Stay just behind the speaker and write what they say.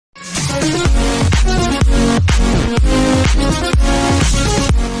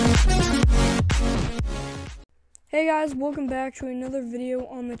guys, welcome back to another video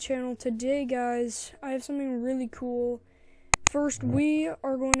on the channel. Today guys, I have something really cool. First, we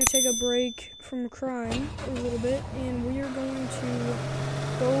are going to take a break from crying a little bit, and we are going to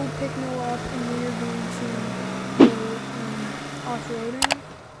go pick Noah up, and we are going to go off-roading,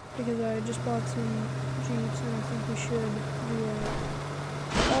 because I just bought some Jeeps, and I think we should do that.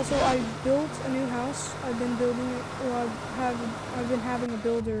 Also, I built a new house. I've been building it, or I've been having a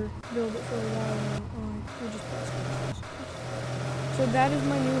builder build it for a while now. We just passed it. So that is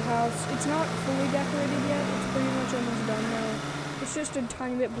my new house. It's not fully decorated yet. It's pretty much almost done now. It's just a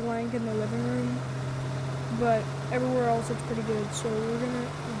tiny bit blank in the living room, but everywhere else it's pretty good. So we're gonna.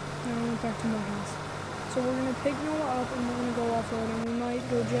 Now I went back to my house. So we're gonna pick Noah up and we're gonna go off-roading. We might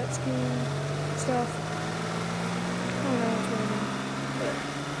go jet skiing, stuff. I don't know what's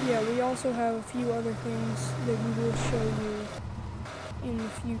raining. Yeah, we also have a few other things that we will show you in the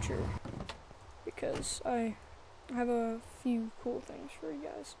future, because I have a few cool things for you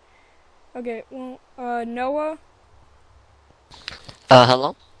guys. Okay, well, Noah?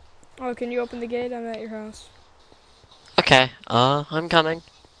 Hello? Oh, can you open the gate? I'm at your house. Okay, I'm coming.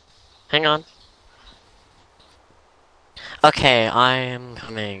 Hang on. Okay, I am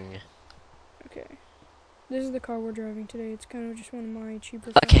coming. Okay. This is the car we're driving today. It's kind of just one of my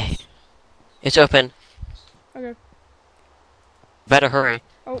cheaper cars. Okay. It's open. Okay. Better hurry.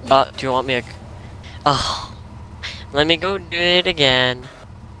 Oh. Do you want me to... Oh. Let me go do it again.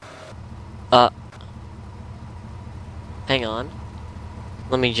 Hang on.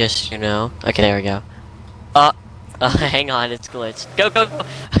 Let me just, Okay, there we go. Hang on, it's glitched. Go, go, go!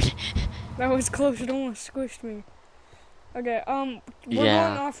 Okay. That was close. It almost squished me. Okay, we're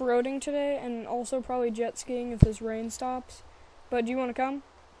going off-roading today, and also probably jet skiing if this rain stops. But do you want to come?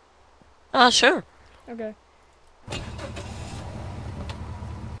 Sure. Okay.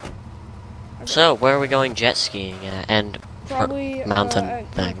 So, where are we going jet skiing at? And probably mountain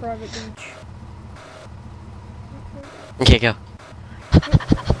at thing? a private beach. Okay, go.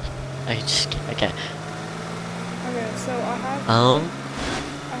 Okay. Okay, so I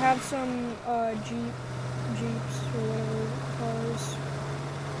have some Jeeps or whatever cars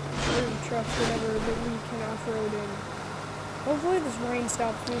or trucks, whatever, that we can off-road in. Hopefully this rain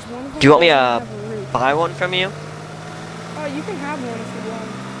stops, because one of them do you want me have to a roof. buy one from you? You can have one if you want.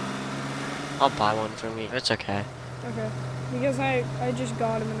 I'll buy one from you. It's okay. Okay. Because I just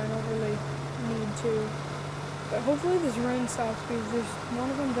got him and I don't really need to. But hopefully this rain stops, because one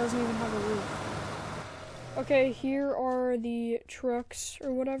of them doesn't even have a roof. Okay, here are the trucks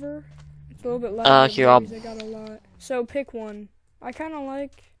or whatever. It's a little bit louder. Here I got a lot. So pick one. I kind of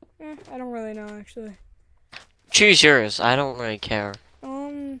like. I don't really know actually. Choose yours. I don't really care.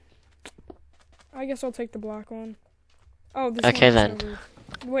 I guess I'll take the black one. Oh, this okay one has then. no roof.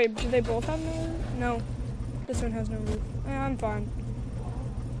 Wait, do they both have no roof? No, this one has no roof. I'm fine.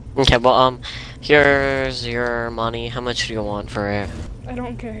 Okay, well, here's your money. How much do you want for it? I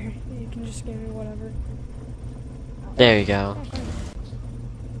don't care. You can just give me whatever. There you go.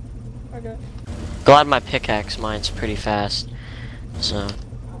 Okay. Glad my pickaxe, mine's pretty fast. So,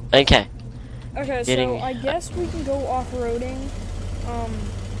 okay. Okay, so I guess we can go off-roading.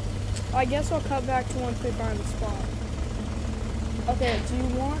 I guess I'll cut back to once we find a spot. Okay, do you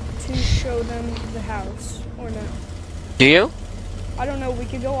want to show them the house, or no? Do you? I don't know, we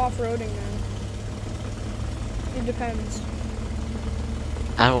could go off-roading then. It depends.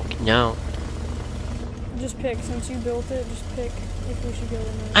 I don't know. Just pick, since you built it, just pick if we should go or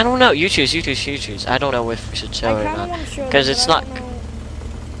not. I don't know, you choose. I don't know if we should show it or not. Because it's not...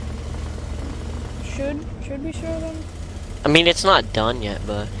 Should we show them? I mean, it's not done yet,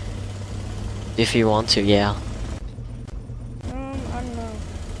 but... If you want to, yeah. I don't know.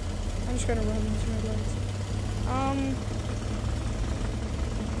 I'm just gonna run these red lights.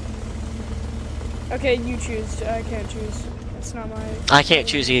 Okay, you choose. I can't choose. It's not my... I can't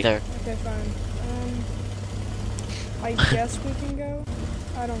choose either. Okay, fine. I guess we can go?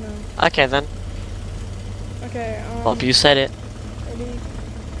 I don't know. Okay, then. Okay, Well, if you said it. Ready?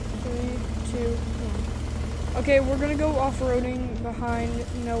 3, 2, 1. Okay, we're gonna go off-roading behind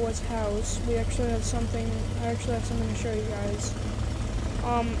Noah's house. I actually have something to show you guys.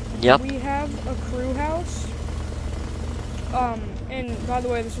 Yep. We have a crew house. And by the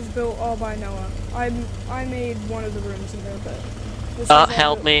way, this was built all by Noah. I made one of the rooms in there, but this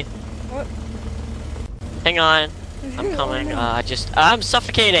Help me. What? Hang on. I'm coming. Oh, no. I'm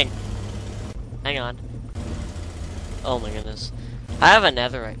suffocating. Hang on. Oh my goodness. I have a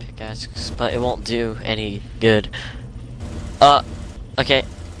netherite pickaxe, but it won't do any good. Okay.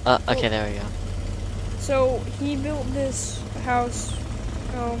 Okay, there we go. So, he built this house,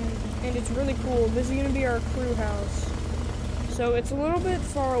 and it's really cool. This is gonna be our crew house. So it's a little bit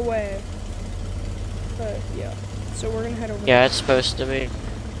far away. But yeah. So we're gonna head over Yeah, there. it's supposed to be.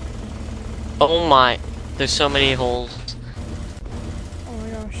 Oh my, there's so many holes. Oh my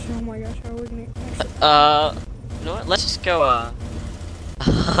gosh, oh my gosh, how are we gonna actually... You know what? Let's just go,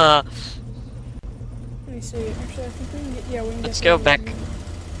 Let me see. Actually, I think we can get... Yeah, we can get... Let's go back.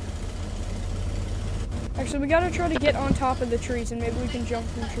 Actually, we gotta try to get on top of the trees, and maybe we can jump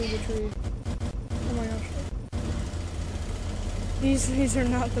from tree to tree. Oh my gosh. These are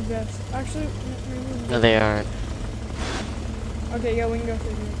not the best. Actually, maybe... No, they aren't. Okay, yeah, we can go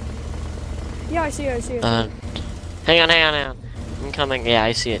through here. Yeah, I see it. Hang on. I'm coming. Yeah,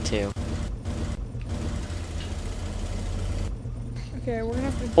 I see it too. Okay, we're gonna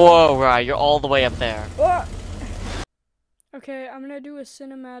have to... Whoa, right, you're all the way up there. Ah! Okay, I'm gonna do a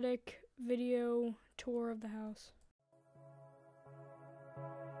cinematic video tour of the house.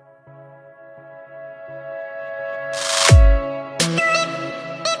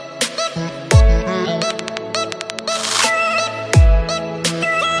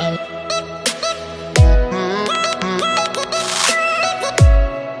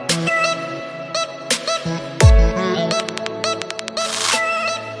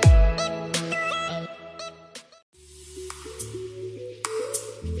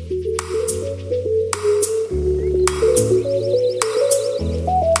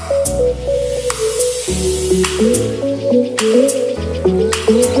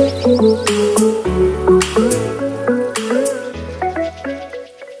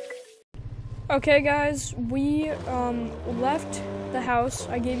 Okay guys, we left the house.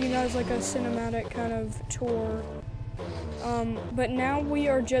 I gave you guys like a cinematic kind of tour. But now we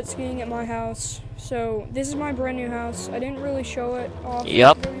are jet skiing at my house. So this is my brand new house. I didn't really show it off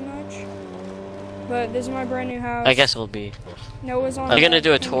very much. But this is my brand new house. I guess it'll be. Noah's on. Are you gonna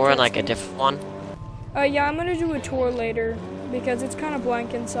do a tour on like a different one? Yeah, I'm gonna do a tour later because it's kind of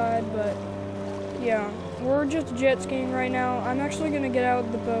blank inside, but yeah. We're just jet skiing right now. I'm actually gonna get out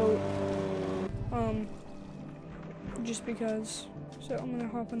of the boat. Just because. So I'm gonna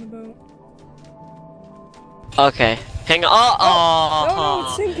hop in the boat. Okay. Hang on. Oh no,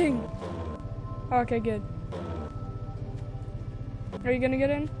 it's sinking. Okay, good. Are you gonna get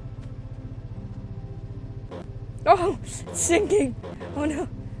in? Oh, it's sinking. Oh no.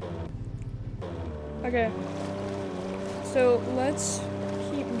 Okay. So let's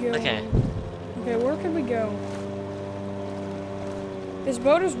keep going. Okay. Okay, where can we go? This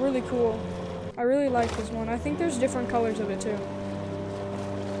boat is really cool. I really like this one. I think there's different colors of it too.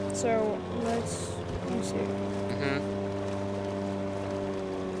 So let me see.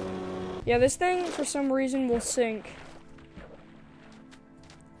 Yeah, this thing for some reason will sink.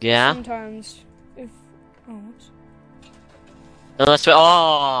 Yeah. Sometimes, if whoops. No, let's.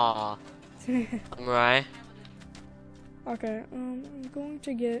 Oh. I'm right. Okay. I'm going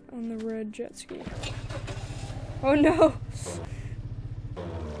to get on the red jet ski. Oh no.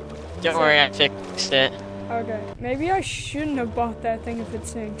 Don't worry, I fixed it. Okay, maybe I shouldn't have bought that thing if it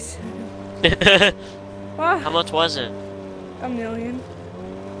sinks. How much was it? $1 million.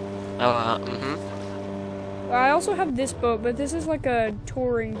 Oh, I also have this boat, but this is like a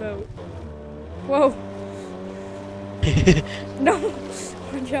touring boat. Whoa. No.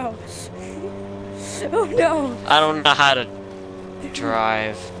 Watch out. Oh no. I don't know how to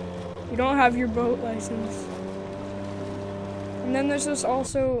drive. You don't have your boat license. And then there's this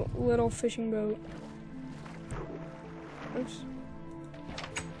also little fishing boat. Oops.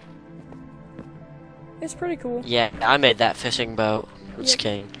 It's pretty cool. Yeah, I made that fishing boat. I'm just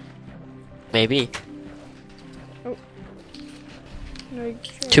kidding. Maybe. Oh. No,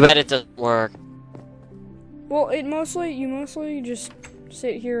 Too bad it doesn't work. Well, you mostly just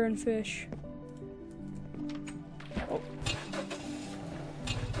sit here and fish. Oh.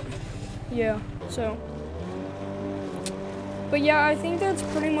 Yeah, so. But yeah, I think that's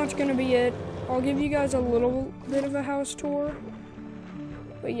pretty much gonna be it. I'll give you guys a little bit of a house tour.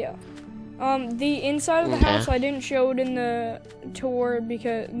 But yeah. The inside of the house, I didn't show it in the tour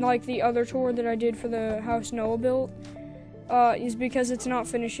because, like the other tour that I did for the house Noah built, is because it's not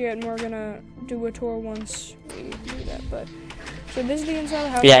finished yet and we're gonna do a tour once we do that. But, so this is the inside of the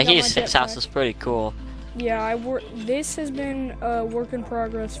house. Yeah, his house is pretty cool. Yeah, this has been a work in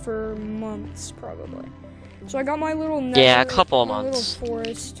progress for months, probably. So I got my little nether, yeah, a couple of months. Little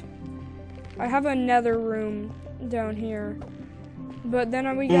forest. I have a nether room down here, but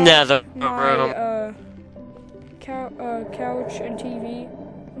then we got my couch and TV.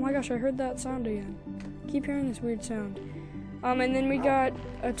 Oh my gosh, I heard that sound again. Keep hearing this weird sound. And then we got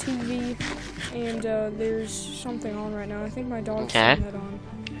a TV, and there's something on right now. I think my dog's turning that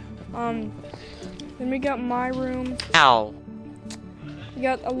on. Then we got my room. Ow. You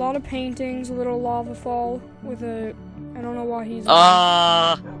got a lot of paintings, a little lava fall with a, I don't know why he's.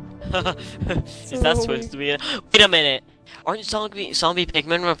 Is that supposed to be it? Wait a minute. Aren't zombie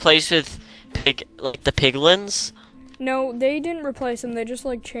pigmen replaced with the piglins? No, they didn't replace them. They just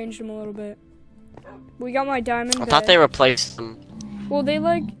like changed them a little bit. We got my diamond bed. I thought they replaced them. Well, they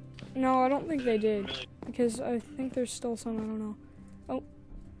like, no, I don't think they did, because I think there's still some. I don't know. Oh,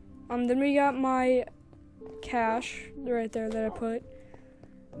 then we got my cache right there that I put.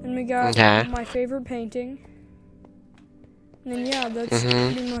 Then we got my favorite painting. And then yeah, that's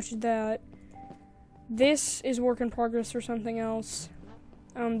pretty much that. This is work in progress or something else.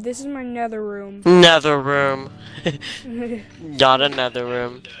 This is my nether room. Nether room. Not a nether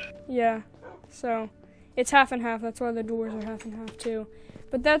room. Yeah, so it's half and half. That's why the doors are half and half too.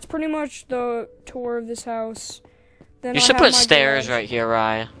 But that's pretty much the tour of this house. Then You should put stairs right here,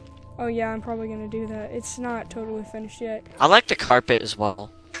 Rye. Oh yeah, I'm probably gonna do that. It's not totally finished yet. I like the carpet as well.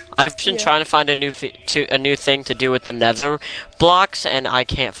 I've been trying to find a new thing to do with the nether blocks, and I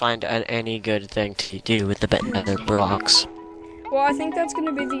can't find any good thing to do with the nether blocks. Well, I think that's going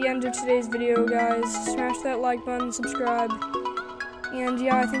to be the end of today's video, guys. Smash that like button, subscribe. And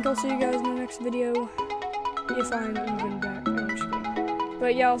yeah, I think I'll see you guys in the next video. If I'm even back. No, I'm just kidding.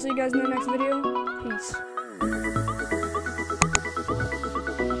 But yeah, I'll see you guys in the next video. Peace.